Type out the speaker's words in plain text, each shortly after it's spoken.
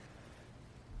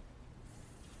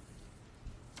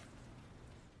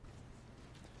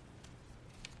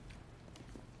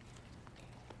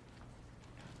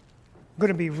I'm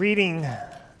going to be reading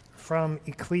from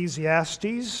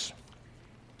Ecclesiastes,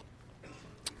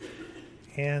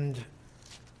 and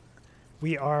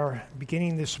we are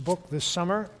beginning this book this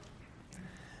summer.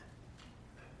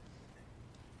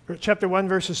 Chapter 1,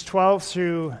 verses 12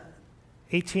 through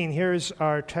 18. Here's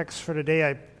our text for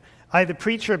today. I, the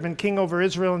preacher, have been king over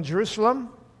Israel and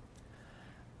Jerusalem.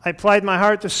 I applied my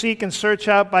heart to seek and search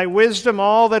out by wisdom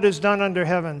all that is done under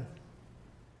heaven.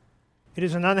 It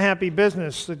is an unhappy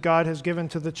business that God has given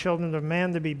to the children of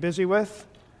man to be busy with.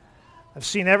 I've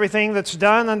seen everything that's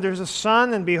done under the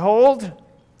sun, and behold,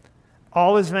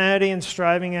 all is vanity and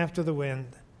striving after the wind.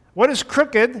 What is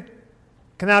crooked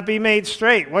cannot be made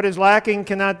straight. What is lacking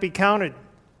cannot be counted.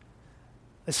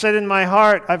 I said in my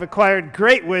heart, I've acquired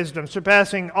great wisdom,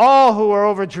 surpassing all who are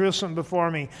over Jerusalem before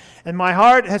me. And my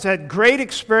heart has had great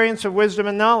experience of wisdom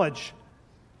and knowledge.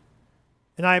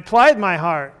 And I applied my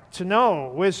heart to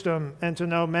know wisdom and to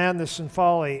know madness and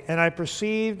folly. And I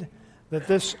perceived that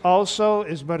this also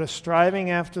is but a striving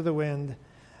after the wind.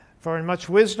 For in much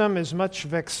wisdom is much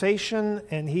vexation,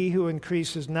 and he who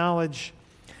increases knowledge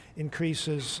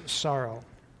increases sorrow.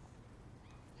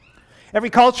 Every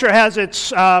culture has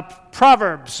its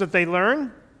proverbs that they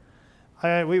learn.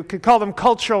 We could call them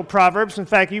cultural proverbs. In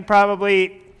fact, you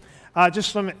probably,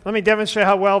 let me demonstrate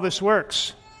how well this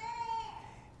works.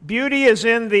 Beauty is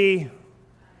in the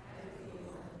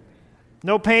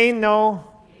no pain, no.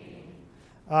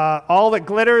 All that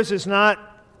glitters is not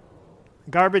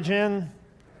garbage in.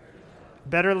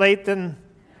 Better late than,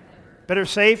 better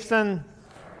safe than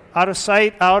out of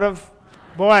sight, out of.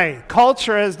 Boy,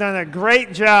 culture has done a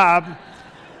great job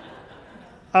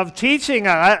of teaching.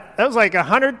 That was like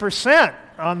 100%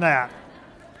 on that.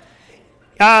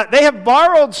 They have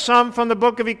borrowed some from the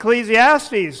book of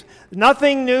Ecclesiastes.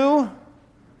 Nothing new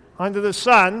under the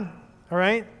sun, all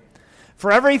right?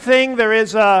 For everything there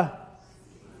is a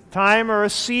time or a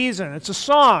season. It's a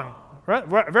song, right?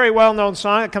 A very well-known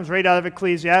song. It comes right out of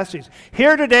Ecclesiastes.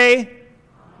 Here today,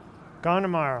 gone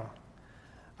tomorrow.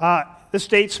 This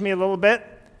dates me a little bit.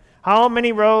 How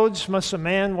many roads must a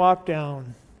man walk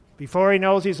down before he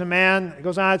knows he's a man? It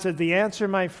goes on, it says, the answer,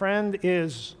 my friend,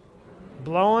 is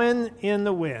blowing in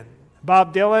the wind.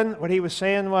 Bob Dylan, what he was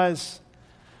saying was,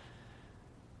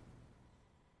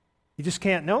 you just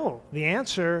can't know the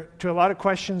answer to a lot of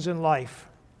questions in life.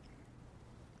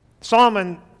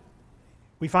 Solomon,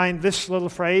 we find this little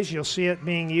phrase, you'll see it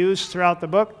being used throughout the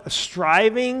book, a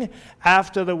striving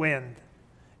after the wind.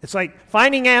 It's like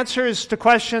finding answers to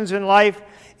questions in life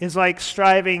is like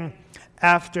striving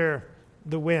after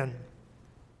the wind.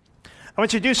 I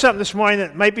want you to do something this morning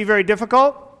that might be very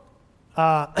difficult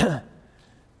to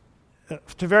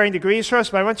varying degrees for us,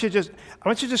 but I want you to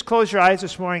just close your eyes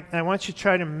this morning, and I want you to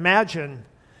try to imagine.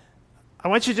 I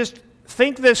want you to just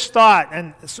think this thought,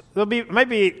 and it might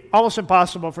be almost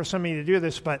impossible for some of you to do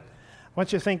this, but I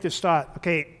want you to think this thought.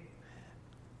 Okay,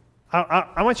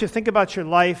 I want you to think about your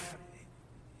life.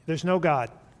 There's no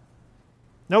God.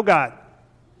 No God.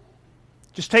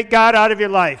 Just take God out of your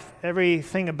life.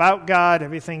 Everything about God,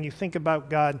 everything you think about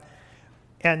God.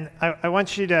 And I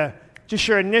want you to, just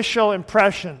your initial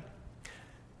impression.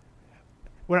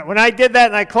 When I did that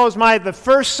and I closed my eyes, the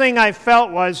first thing I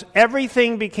felt was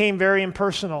everything became very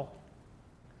impersonal.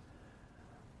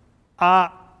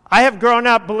 I have grown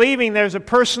up believing there's a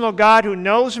personal God who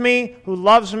knows me, who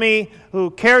loves me,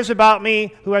 who cares about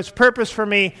me, who has purpose for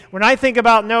me. When I think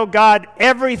about no God,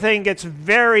 everything gets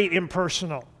very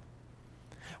impersonal.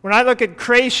 When I look at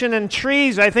creation and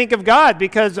trees, I think of God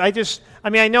because I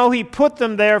know He put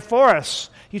them there for us.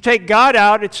 You take God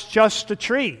out, it's just a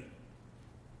tree.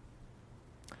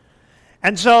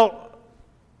 And so,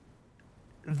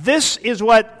 this is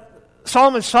what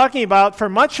Solomon's talking about for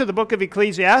much of the book of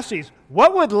Ecclesiastes.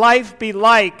 What would life be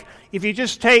like if you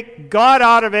just take God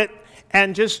out of it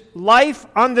and just life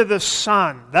under the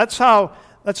sun? That's a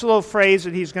little phrase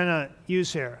that he's going to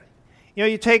use here. You know,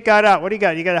 you take God out. What do you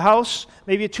got? You got a house,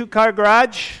 maybe a 2-car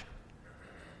garage,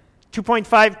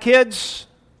 2.5 kids,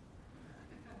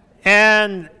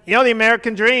 and, the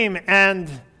American dream, and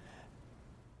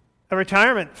a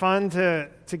retirement fund to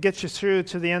get you through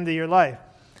to the end of your life.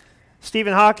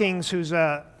 Stephen Hawking, who's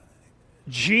a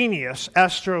genius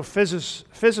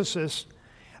astrophysicist,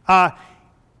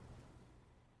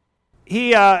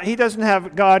 he doesn't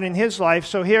have God in his life,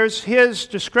 so here's his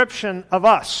description of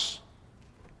us.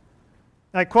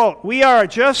 I quote, "We are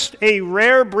just a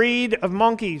rare breed of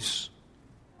monkeys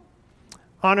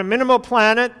on a minimal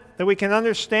planet that we can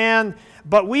understand,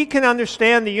 but we can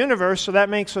understand the universe, so that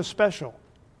makes us special."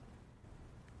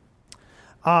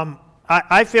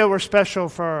 I feel we're special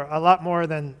for a lot more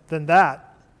than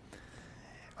that.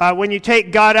 When you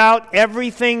take God out,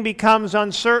 everything becomes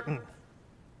uncertain.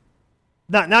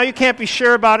 Now you can't be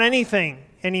sure about anything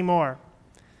anymore.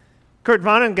 Kurt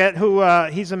Vonnegut, who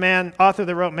he's a man, author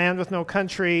that wrote Man with No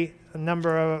Country, a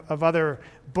number of other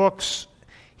books.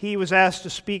 He was asked to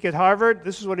speak at Harvard.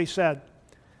 This is what he said.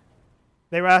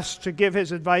 They were asked to give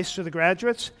his advice to the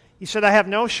graduates. He said, I have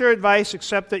no sure advice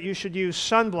except that you should use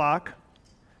sunblock,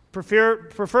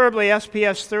 preferably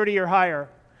SPF 30 or higher.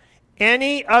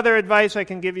 Any other advice I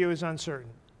can give you is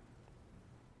uncertain.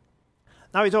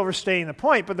 Now he's overstating the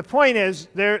point, but the point is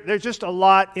there's just a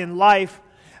lot in life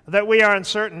that we are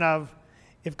uncertain of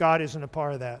if God isn't a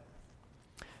part of that.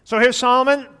 So here's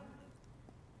Solomon.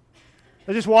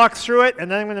 I'll just walk through it,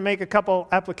 and then I'm going to make a couple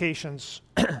applications.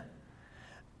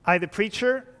 I, the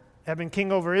preacher, have been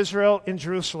king over Israel in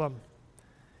Jerusalem.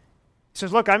 He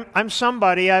says, look, I'm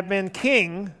somebody. I've been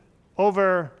king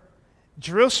over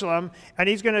Jerusalem, and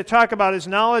he's going to talk about his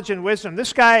knowledge and wisdom.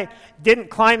 This guy didn't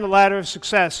climb the ladder of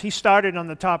success. He started on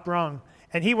the top rung,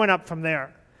 and he went up from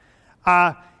there.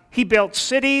 He built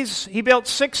cities. He built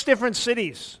 6 different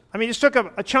cities. I mean, he just took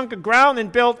a chunk of ground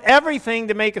and built everything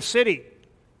to make a city.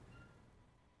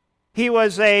 He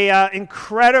was an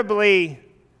incredibly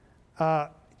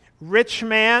rich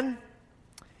man.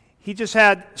 He just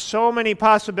had so many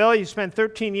possibilities. He spent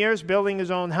 13 years building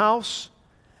his own house.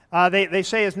 They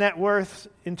say his net worth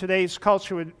in today's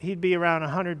culture, he'd be around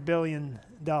 $100 billion.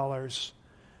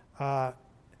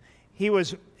 He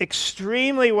was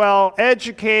extremely well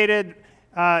educated.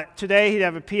 Today he'd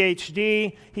have a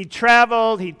PhD. He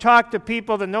traveled. He talked to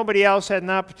people that nobody else had an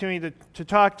opportunity to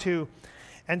talk to.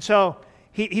 And so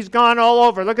he's gone all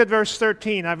over. Look at verse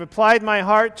 13. I've applied my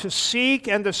heart to seek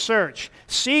and to search.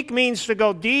 Seek means to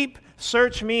go deep.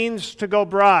 Search means to go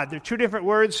broad. There are 2 different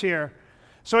words here.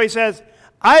 So he says,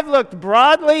 I've looked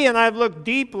broadly and I've looked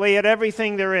deeply at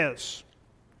everything there is.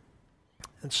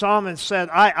 And Solomon said,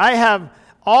 I have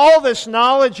all this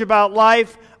knowledge about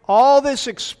life, all this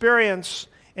experience,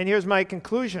 and here's my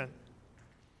conclusion.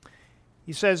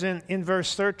 He says in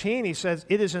verse 13, he says,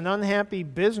 it is an unhappy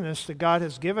business that God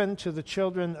has given to the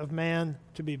children of man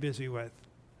to be busy with.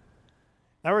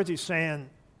 In other words, he's saying,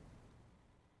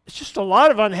 it's just a lot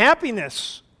of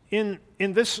unhappiness in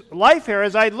this life here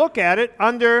as I look at it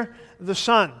under the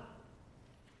sun.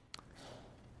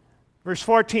 Verse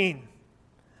 14,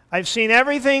 I've seen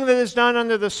everything that is done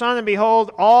under the sun, and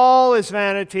behold, all is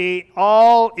vanity,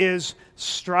 all is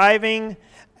striving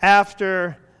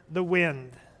after the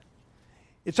wind.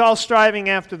 It's all striving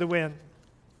after the wind.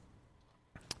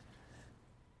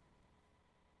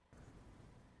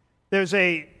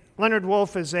 Leonard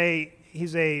Wolf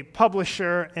he's a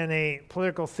publisher and a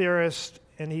political theorist,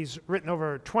 and he's written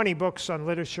over 20 books on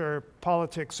literature,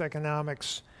 politics,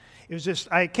 economics.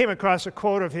 I came across a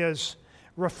quote of his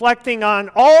reflecting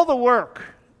on all the work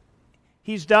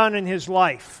he's done in his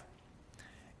life.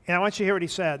 And I want you to hear what he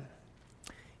said.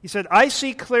 He said, I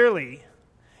see clearly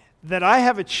that I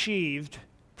have achieved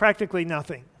practically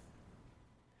nothing.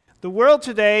 The world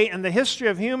today and the history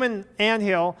of human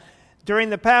anthill during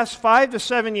the past 5 to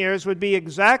 7 years would be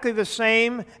exactly the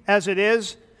same as it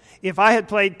is if I had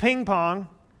played ping pong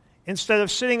instead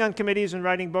of sitting on committees and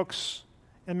writing books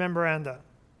and memoranda.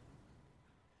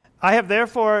 I have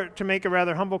therefore to make a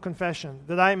rather humble confession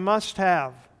that I must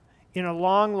have, in a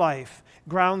long life,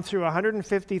 ground through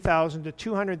 150,000 to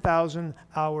 200,000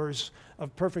 hours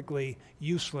of perfectly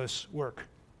useless work.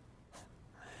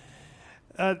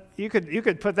 You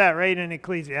could put that right in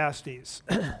Ecclesiastes.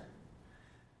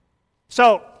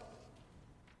 So,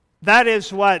 that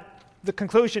is what the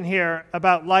conclusion here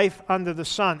about life under the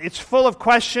sun. It's full of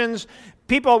questions.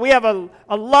 People, we have a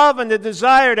love and a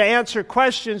desire to answer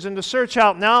questions and to search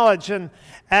out knowledge. And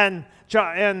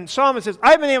Solomon says,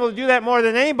 I've been able to do that more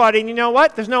than anybody. And you know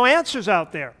what? There's no answers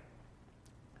out there.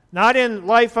 Not in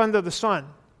life under the sun.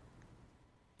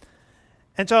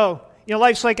 And so,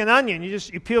 life's like an onion.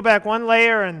 You peel back one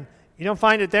layer and you don't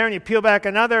find it there, and you peel back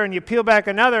another, and you peel back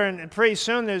another, and pretty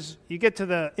soon you get to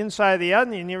the inside of the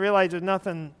onion, and you realize it's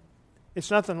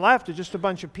nothing left. It's just a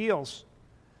bunch of peels.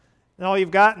 And all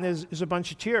you've gotten is a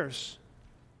bunch of tears.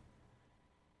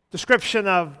 Description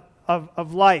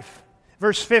of life.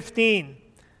 Verse 15,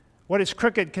 what is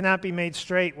crooked cannot be made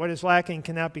straight. What is lacking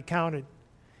cannot be counted.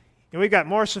 We've got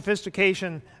more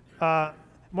sophistication,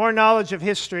 more knowledge of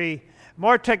history,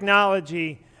 more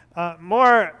technology,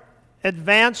 more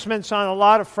advancements on a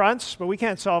lot of fronts, but we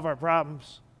can't solve our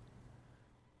problems.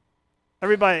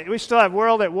 We still have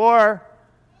world at war.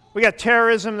 We got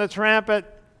terrorism that's rampant.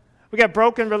 We got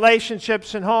broken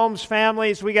relationships in homes,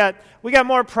 families. We got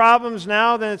more problems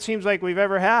now than it seems like we've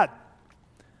ever had.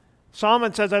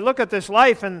 Solomon says, I look at this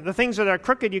life, and the things that are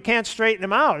crooked, you can't straighten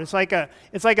them out. It's like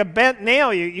a bent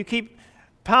nail. You keep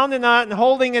pounding on it and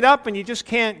holding it up, and you just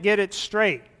can't get it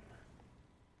straight.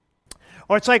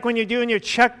 Or it's like when you're doing your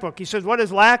checkbook. He says, what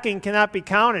is lacking cannot be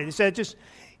counted. He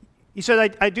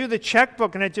said, I do the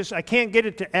checkbook, and I can't get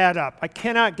it to add up. I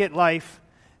cannot get life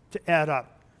to add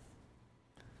up.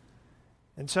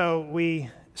 And so we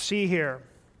see here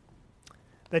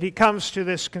that he comes to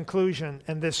this conclusion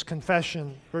and this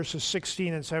confession, verses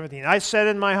 16 and 17. I said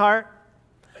in my heart,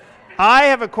 I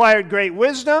have acquired great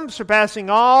wisdom, surpassing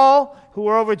all who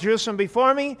were over Jerusalem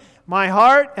before me. My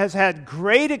heart has had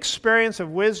great experience of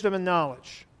wisdom and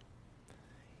knowledge.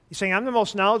 He's saying, I'm the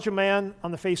most knowledgeable man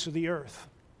on the face of the earth.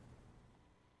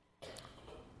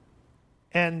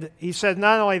 And he said,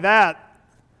 not only that,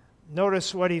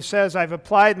 notice what he says, I've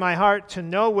applied my heart to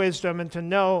know wisdom and to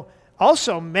know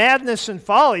also madness and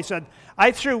folly. He said,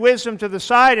 I threw wisdom to the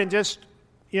side and just,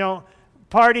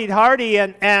 partied hardy,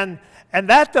 and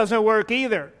that doesn't work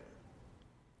either.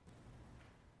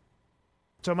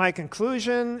 So my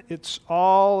conclusion, it's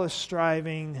all a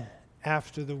striving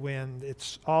after the wind.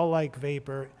 It's all like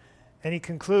vapor. And he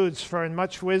concludes, for in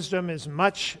much wisdom is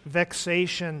much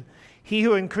vexation. He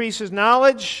who increases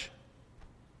knowledge,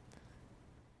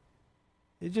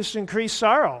 it just increased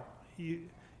sorrow.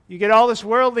 You get all this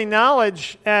worldly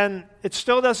knowledge, and it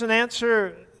still doesn't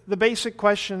answer the basic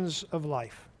questions of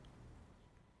life.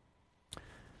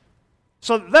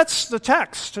 So that's the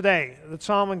text today that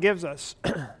Solomon gives us.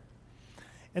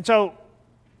 And so,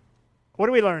 what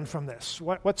do we learn from this?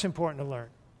 What's important to learn?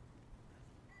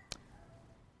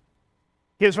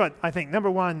 Here's what I think. Number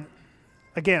one,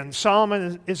 again,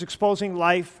 Solomon is exposing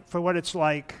life for what it's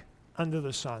like under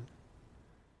the sun.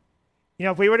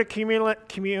 If we were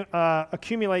to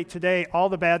accumulate today all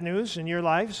the bad news in your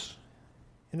lives,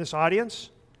 in this audience,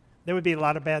 there would be a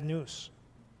lot of bad news.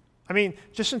 I mean,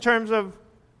 just in terms of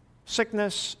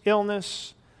sickness,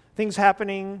 illness, things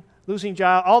happening, losing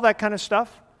job, all that kind of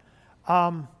stuff.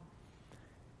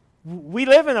 We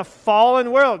live in a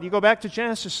fallen world. You go back to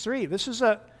Genesis 3. This is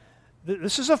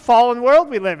a fallen world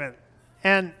we live in.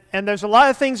 And there's a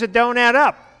lot of things that don't add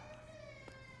up.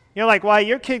 Like why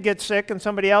your kid gets sick and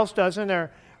somebody else doesn't, or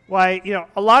why,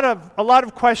 a lot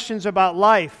of questions about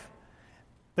life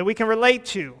that we can relate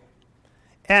to.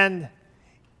 And,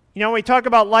 when we talk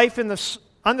about life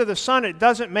under the sun, it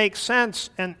doesn't make sense.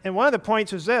 And one of the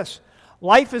points is this.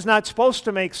 Life is not supposed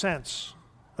to make sense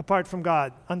apart from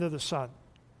God under the sun.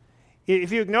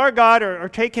 If you ignore God or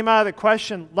take him out of the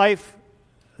question, life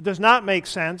does not make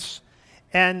sense,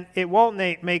 and it won't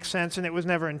make sense, and it was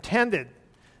never intended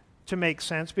to make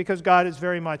sense because God is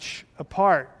very much a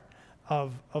part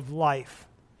of life.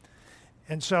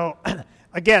 And so,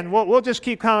 again, we'll just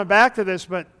keep coming back to this,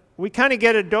 but we kind of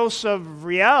get a dose of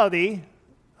reality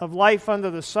of life under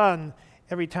the sun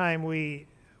every time we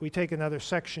take another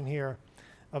section here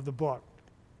of the book.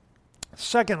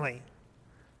 Secondly,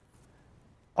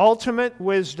 ultimate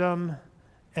wisdom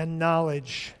and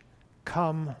knowledge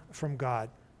come from God.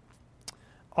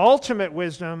 Ultimate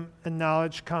wisdom and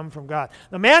knowledge come from God.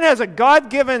 The man has a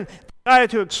God-given desire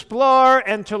to explore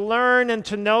and to learn and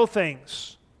to know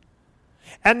things.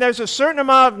 And there's a certain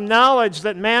amount of knowledge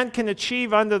that man can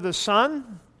achieve under the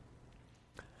sun.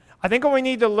 I think what we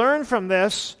need to learn from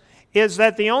this is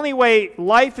that the only way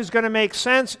life is going to make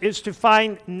sense is to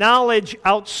find knowledge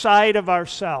outside of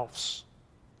ourselves.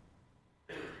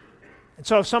 And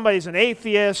so if somebody's an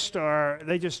atheist, or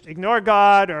they just ignore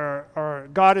God, or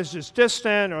God is just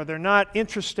distant, or they're not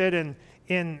interested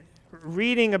in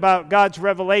reading about God's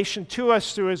revelation to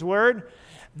us through His Word,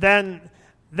 then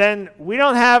we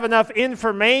don't have enough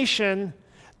information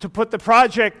to put the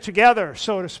project together,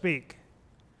 so to speak.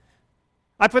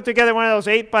 I put together one of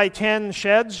those 8x10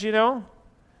 sheds,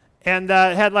 and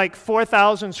it had like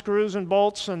 4,000 screws and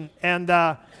bolts, and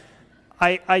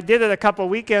I did it a couple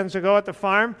weekends ago at the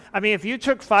farm. I mean, if you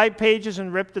took 5 pages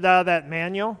and ripped it out of that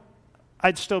manual,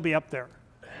 I'd still be up there.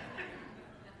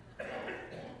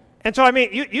 And so, I mean,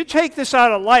 you take this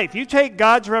out of life. You take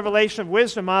God's revelation of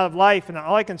wisdom out of life, and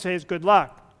all I can say is good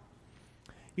luck.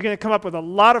 You're going to come up with a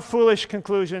lot of foolish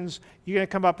conclusions. You're going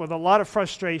to come up with a lot of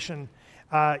frustration.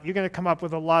 You're going to come up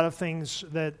with a lot of things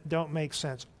that don't make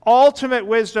sense. Ultimate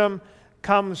wisdom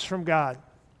comes from God.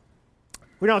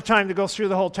 We don't have time to go through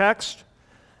the whole text,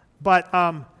 but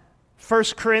 1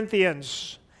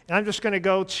 Corinthians, and I'm just going to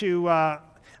go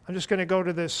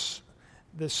to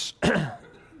this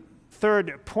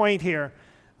third point here.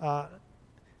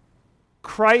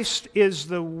 Christ is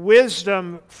the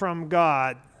wisdom from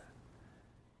God.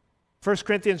 1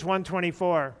 Corinthians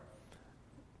 1:24.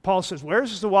 Paul says,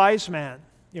 where's the wise man?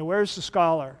 Where's the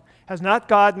scholar? Has not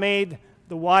God made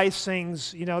the wise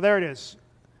things? There it is.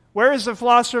 Where is the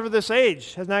philosopher of this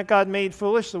age? Has not God made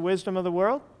foolish the wisdom of the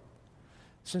world?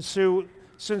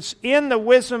 Since in the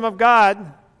wisdom of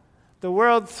God, the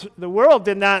world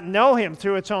did not know him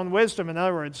through its own wisdom. In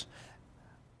other words,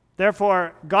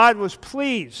 therefore, God was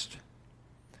pleased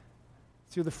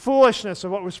through the foolishness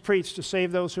of what was preached to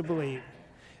save those who believe.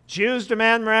 Jews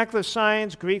demand miraculous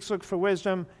signs, Greeks look for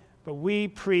wisdom, but we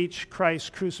preach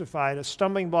Christ crucified, a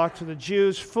stumbling block to the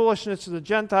Jews, foolishness to the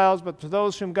Gentiles, but to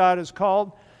those whom God has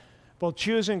called, both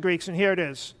Jews and Greeks. And here it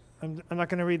is. I'm not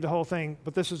going to read the whole thing,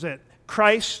 but this is it.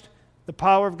 Christ, the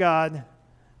power of God,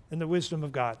 and the wisdom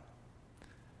of God.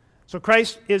 So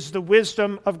Christ is the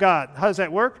wisdom of God. How does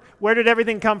that work? Where did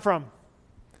everything come from?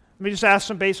 Let me just ask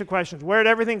some basic questions. Where did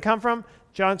everything come from?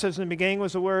 John says, in the beginning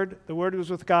was the Word was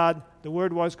with God, the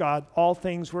Word was God, all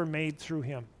things were made through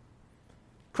him.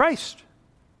 Christ.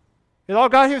 It all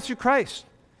got here through Christ.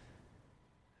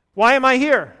 Why am I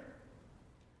here?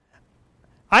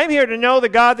 I'm here to know the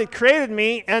God that created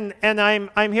me, and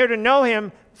I'm here to know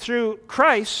him through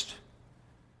Christ.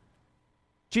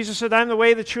 Jesus said, I'm the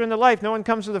way, the truth, and the life. No one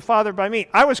comes to the Father by me.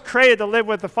 I was created to live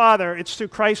with the Father. It's through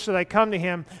Christ that I come to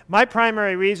him. My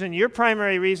primary reason, your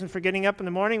primary reason for getting up in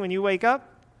the morning when you wake up,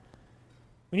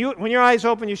 when your eyes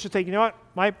open, you should think, you know what?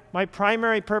 My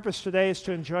primary purpose today is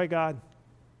to enjoy God.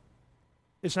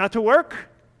 It's not to work.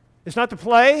 It's not to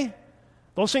play.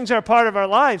 Those things are a part of our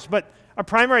lives, but our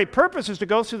primary purpose is to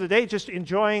go through the day just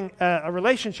enjoying a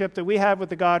relationship that we have with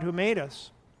the God who made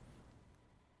us.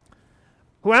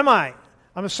 Who am I?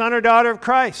 I'm a son or daughter of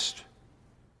Christ.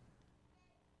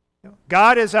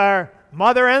 God is our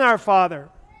mother and our father.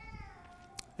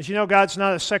 As you know, God's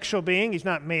not a sexual being. He's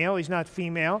not male. He's not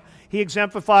female. He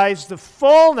exemplifies the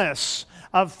fullness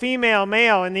of female,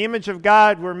 male. In the image of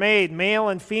God, we're made male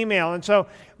and female. And so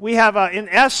we have, in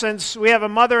essence, we have a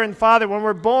mother and father. When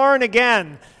we're born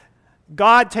again,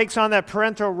 God takes on that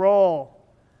parental role.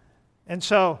 And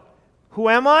so, who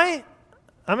am I?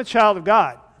 I'm a child of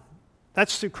God.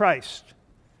 That's through Christ.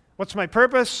 What's my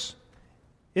purpose?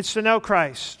 It's to know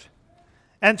Christ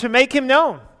and to make him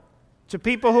known to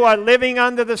people who are living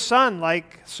under the sun,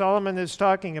 like Solomon is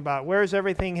talking about. Where is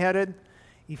everything headed?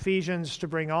 Ephesians, to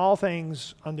bring all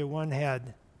things under one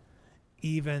head,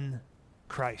 even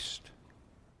Christ.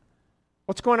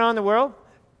 What's going on in the world?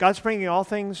 God's bringing all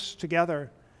things together,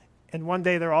 and one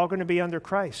day they're all going to be under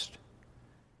Christ.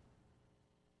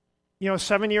 You know, a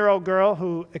 7-year-old girl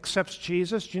who accepts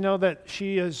Jesus, do you know that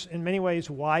she is in many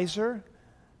ways wiser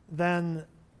than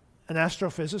an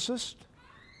astrophysicist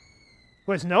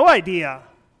who has no idea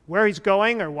where he's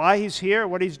going or why he's here or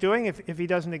what he's doing if he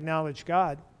doesn't acknowledge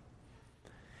God?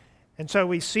 And so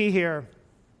we see here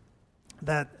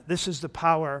that this is the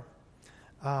power.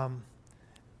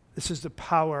 This is the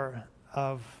power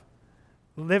of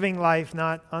living life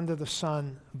not under the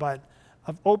sun, but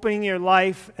of opening your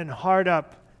life and heart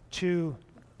up to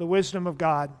the wisdom of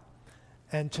God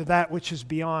and to that which is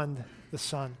beyond the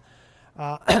sun.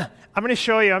 I'm going to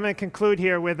show you. I'm going to conclude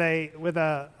here with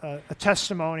a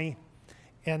testimony.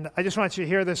 And I just want you to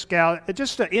hear this gal. It's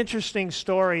just an interesting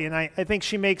story, and I think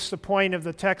she makes the point of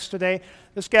the text today.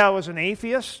 This gal was an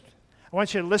atheist. I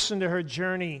want you to listen to her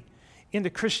journey into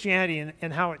Christianity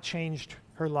and how it changed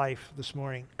her life this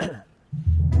morning.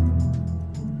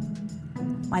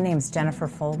 My name's Jennifer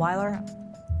Fulweiler.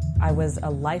 I was a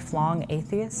lifelong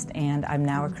atheist, and I'm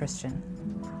now a Christian.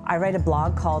 I write a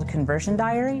blog called Conversion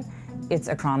Diary. It's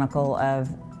a chronicle of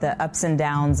the ups and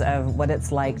downs of what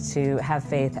it's like to have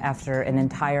faith after an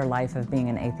entire life of being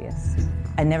an atheist.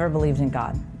 I never believed in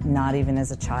God, not even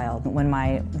as a child. When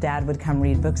my dad would come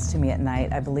read books to me at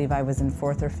night, I believe I was in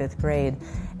 4th or 5th grade,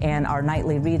 and our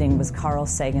nightly reading was Carl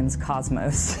Sagan's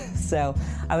Cosmos. So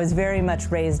I was very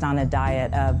much raised on a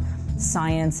diet of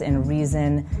science and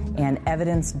reason and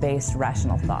evidence-based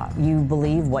rational thought. You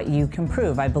believe what you can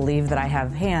prove. I believe that I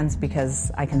have hands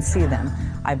because I can see them.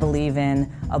 I believe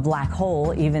in a black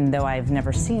hole, even though I've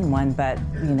never seen one, but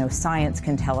science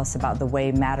can tell us about the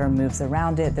way matter moves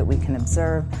around it that we can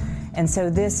observe. And so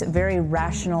this very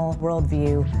rational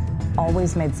worldview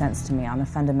always made sense to me on a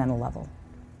fundamental level.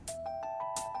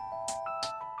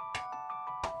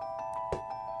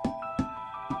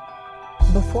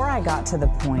 Before I got to the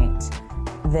point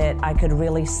that I could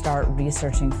really start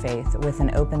researching faith with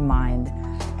an open mind,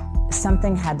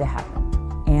 something had to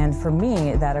happen. And for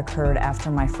me, that occurred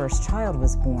after my first child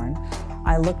was born.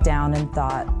 I looked down and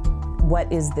thought,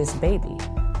 what is this baby?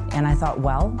 And I thought,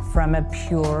 well, from a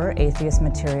pure atheist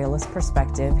materialist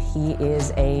perspective, he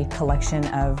is a collection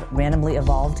of randomly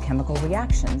evolved chemical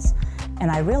reactions.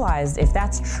 And I realized if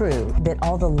that's true, that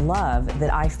all the love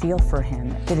that I feel for him,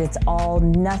 that it's all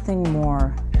nothing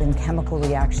more than chemical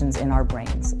reactions in our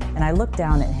brains. And I looked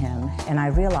down at him and I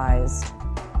realized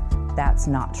that's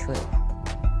not true.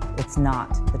 It's not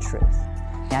the truth.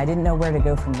 I didn't know where to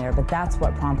go from there, but that's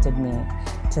what prompted me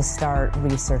to start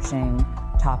researching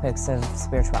topics of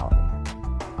spirituality.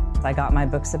 I got my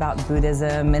books about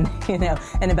Buddhism and,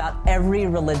 and about every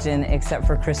religion except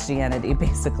for Christianity,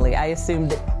 basically. I assumed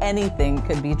that anything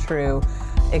could be true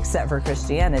except for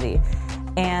Christianity.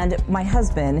 And my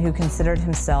husband, who considered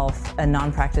himself a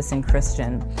non-practicing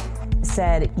Christian,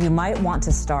 said, you might want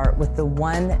to start with the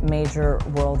one major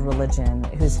world religion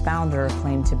whose founder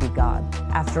claimed to be God.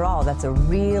 After all, that's a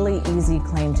really easy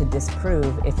claim to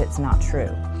disprove if it's not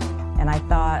true. And I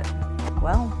thought,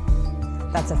 well,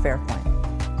 that's a fair point.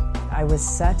 I was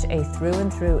such a through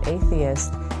and through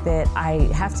atheist that I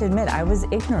have to admit I was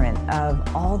ignorant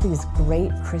of all these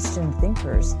great Christian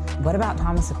thinkers. What about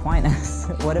Thomas Aquinas?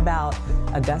 What about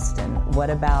Augustine? What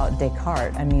about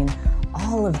Descartes? I mean,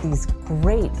 all of these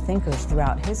great thinkers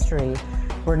throughout history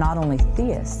were not only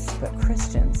theists, but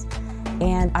Christians.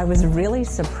 And I was really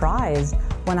surprised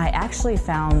when I actually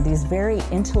found these very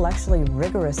intellectually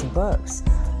rigorous books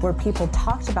where people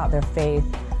talked about their faith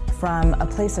from a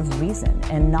place of reason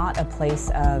and not a place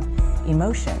of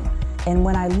emotion. And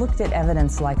when I looked at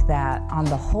evidence like that, on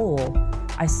the whole,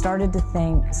 I started to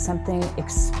think something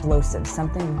explosive,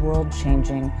 something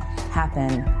world-changing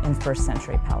happened in first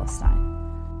century Palestine.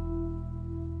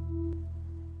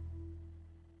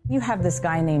 You have this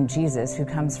guy named Jesus who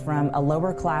comes from a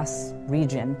lower class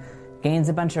region, gains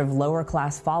a bunch of lower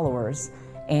class followers,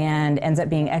 and ends up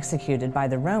being executed by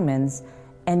the Romans.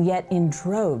 And yet in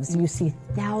droves, you see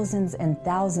thousands and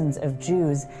thousands of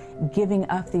Jews giving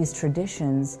up these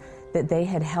traditions that they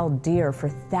had held dear for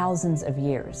thousands of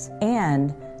years.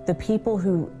 And the people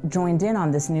who joined in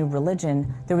on this new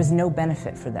religion, there was no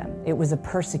benefit for them. It was a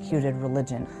persecuted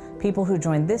religion. People who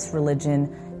joined this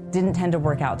religion didn't tend to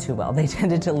work out too well. They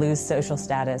tended to lose social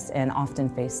status and often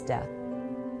face death.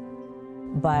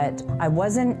 But I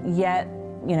wasn't yet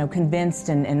convinced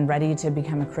and ready to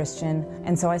become a Christian.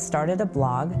 And so I started a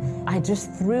blog. I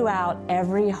just threw out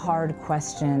every hard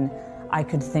question I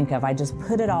could think of. I just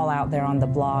put it all out there on the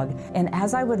blog. And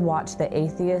as I would watch the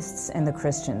atheists and the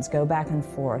Christians go back and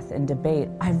forth and debate,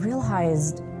 I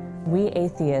realized we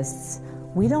atheists,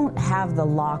 we don't have the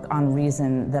lock on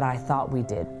reason that I thought we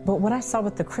did. But what I saw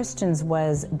with the Christians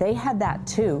was they had that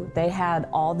too. They had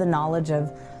all the knowledge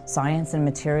of science and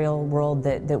material world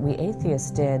that we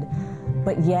atheists did,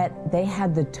 but yet they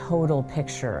had the total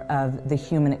picture of the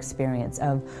human experience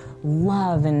of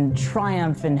love and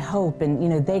triumph and hope,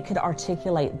 and they could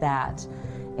articulate that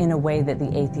in a way that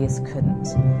the atheists couldn't.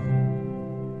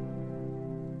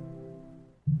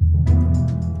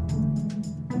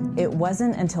 It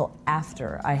wasn't until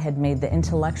after I had made the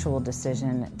intellectual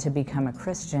decision to become a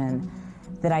Christian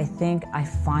that I think I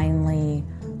finally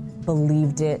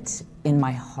believed it in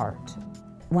my heart.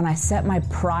 When I set my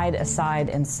pride aside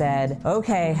and said,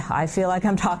 okay, I feel like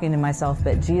I'm talking to myself,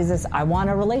 but Jesus, I want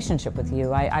a relationship with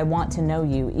you. I want to know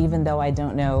you, even though I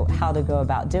don't know how to go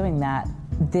about doing that.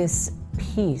 This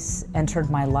peace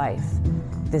entered my life,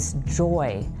 this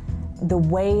joy, the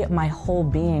way my whole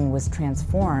being was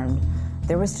transformed.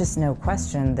 There was just no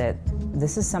question that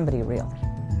this is somebody real.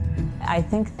 I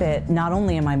think that not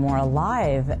only am I more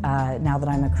alive now that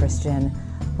I'm a Christian,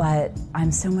 but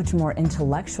I'm so much more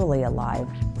intellectually alive.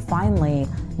 Finally,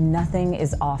 nothing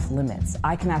is off limits.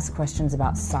 I can ask questions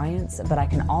about science, but I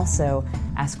can also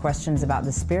ask questions about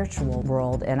the spiritual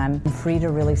world, and I'm free to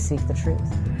really seek the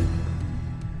truth.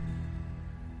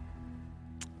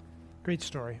 Great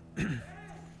story.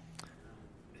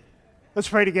 Let's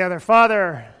pray together.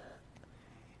 Father,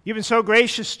 you've been so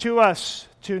gracious to us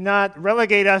to not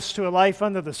relegate us to a life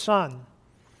under the sun.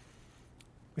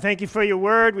 We thank you for your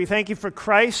word. We thank you for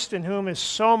Christ, in whom is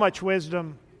so much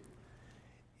wisdom.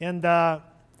 And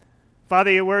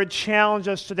Father, your word challenged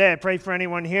us today. I pray for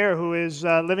anyone here who is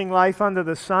living life under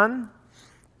the sun,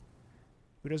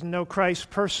 who doesn't know Christ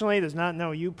personally, does not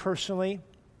know you personally.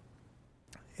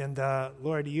 And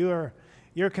Lord, you're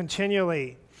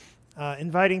continually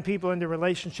inviting people into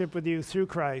relationship with you through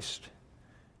Christ.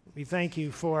 We thank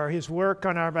you for his work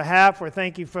on our behalf. We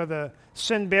thank you for the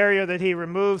sin barrier that he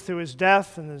removed through his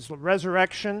death and his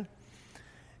resurrection.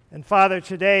 And Father,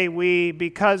 today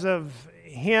because of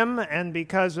him and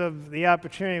because of the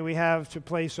opportunity we have to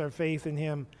place our faith in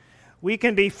him, we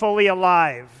can be fully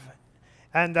alive.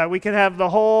 And we can have the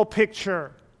whole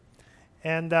picture.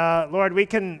 And Lord, we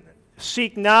can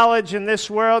seek knowledge in this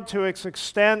world to its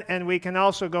extent, and we can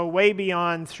also go way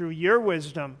beyond through your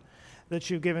wisdom that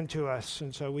you've given to us.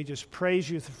 And so we just praise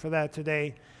you for that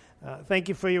today. Thank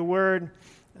you for your word.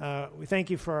 We thank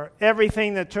you for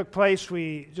everything that took place.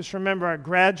 We just remember our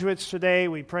graduates today.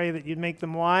 We pray that you'd make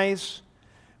them wise.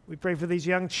 We pray for these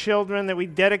young children that we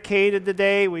dedicated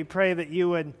today. We pray that you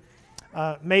would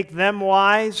make them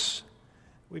wise.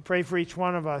 We pray for each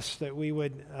one of us that we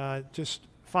would just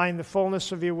find the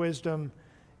fullness of your wisdom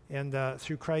and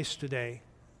through Christ today.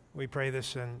 We pray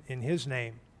this in his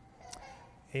name.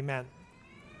 Amen.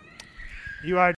 You are